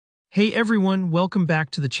Hey everyone, welcome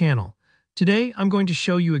back to the channel. Today, I'm going to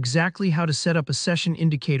show you exactly how to set up a session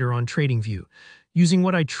indicator on TradingView, using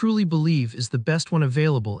what I truly believe is the best one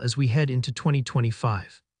available as we head into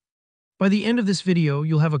 2025. By the end of this video,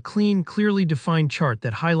 you'll have a clean, clearly defined chart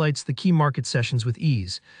that highlights the key market sessions with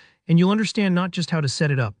ease, and you'll understand not just how to set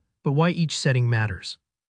it up, but why each setting matters.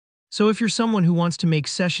 So if you're someone who wants to make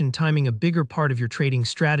session timing a bigger part of your trading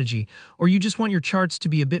strategy, or you just want your charts to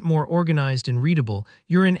be a bit more organized and readable,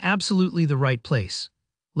 you're in absolutely the right place.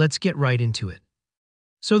 Let's get right into it.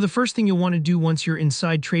 So the first thing you'll want to do once you're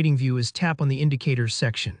inside TradingView is tap on the Indicators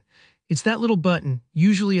section. It's that little button,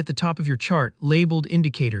 usually at the top of your chart, labeled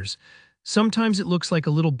Indicators. Sometimes it looks like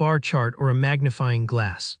a little bar chart or a magnifying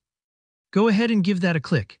glass. Go ahead and give that a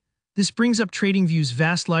click. This brings up TradingView's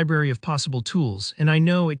vast library of possible tools, and I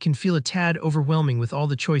know it can feel a tad overwhelming with all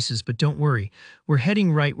the choices, but don't worry, we're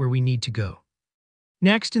heading right where we need to go.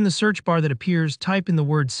 Next, in the search bar that appears, type in the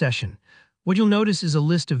word session. What you'll notice is a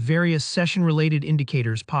list of various session-related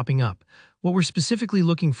indicators popping up. What we're specifically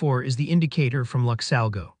looking for is the indicator from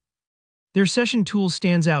Luxalgo. Their session tool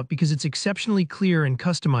stands out because it's exceptionally clear and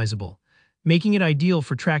customizable, making it ideal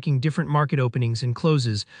for tracking different market openings and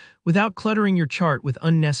closes without cluttering your chart with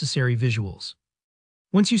unnecessary visuals.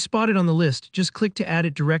 Once you spot it on the list, just click to add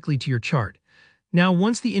it directly to your chart. Now,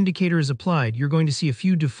 once the indicator is applied, you're going to see a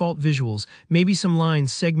few default visuals, maybe some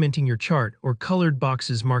lines segmenting your chart or colored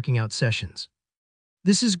boxes marking out sessions.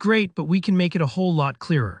 This is great, but we can make it a whole lot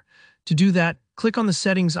clearer. To do that, click on the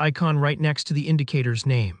settings icon right next to the indicator's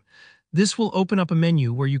name. This will open up a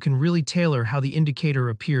menu where you can really tailor how the indicator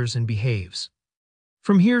appears and behaves.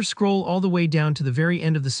 From here, scroll all the way down to the very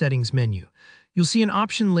end of the settings menu. You'll see an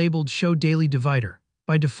option labeled Show Daily Divider.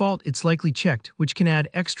 By default, it's likely checked, which can add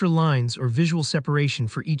extra lines or visual separation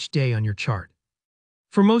for each day on your chart.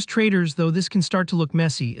 For most traders, though, this can start to look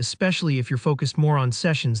messy, especially if you're focused more on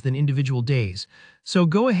sessions than individual days. So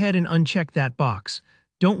go ahead and uncheck that box.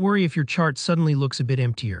 Don't worry if your chart suddenly looks a bit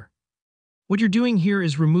emptier. What you're doing here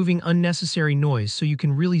is removing unnecessary noise so you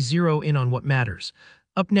can really zero in on what matters.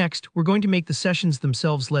 Up next, we're going to make the sessions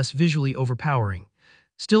themselves less visually overpowering.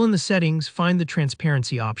 Still in the settings, find the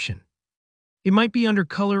transparency option. It might be under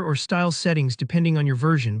color or style settings depending on your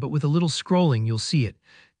version, but with a little scrolling, you'll see it.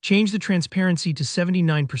 Change the transparency to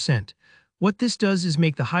 79%. What this does is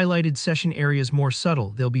make the highlighted session areas more subtle.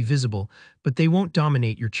 They'll be visible, but they won't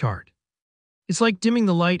dominate your chart. It's like dimming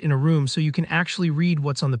the light in a room so you can actually read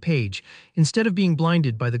what's on the page, instead of being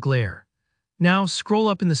blinded by the glare. Now, scroll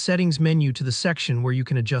up in the settings menu to the section where you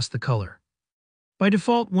can adjust the color. By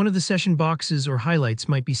default, one of the session boxes or highlights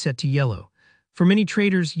might be set to yellow. For many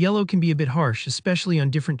traders, yellow can be a bit harsh, especially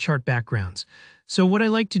on different chart backgrounds. So what I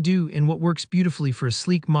like to do, and what works beautifully for a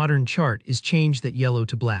sleek modern chart, is change that yellow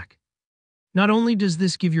to black. Not only does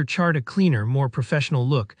this give your chart a cleaner, more professional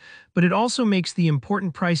look, but it also makes the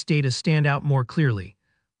important price data stand out more clearly.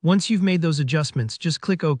 Once you've made those adjustments, just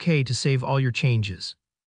click OK to save all your changes.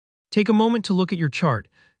 Take a moment to look at your chart.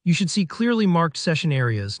 You should see clearly marked session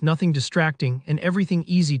areas, nothing distracting, and everything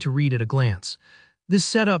easy to read at a glance. This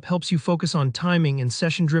setup helps you focus on timing and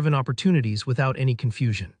session-driven opportunities without any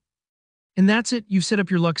confusion. And that's it, you've set up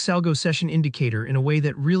your Luxalgo session indicator in a way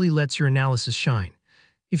that really lets your analysis shine.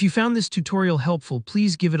 If you found this tutorial helpful,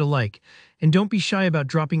 please give it a like, and don't be shy about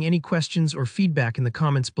dropping any questions or feedback in the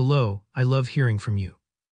comments below. I love hearing from you.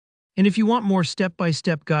 And if you want more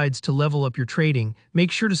step-by-step guides to level up your trading,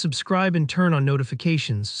 make sure to subscribe and turn on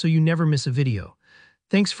notifications so you never miss a video.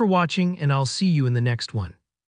 Thanks for watching, and I'll see you in the next one.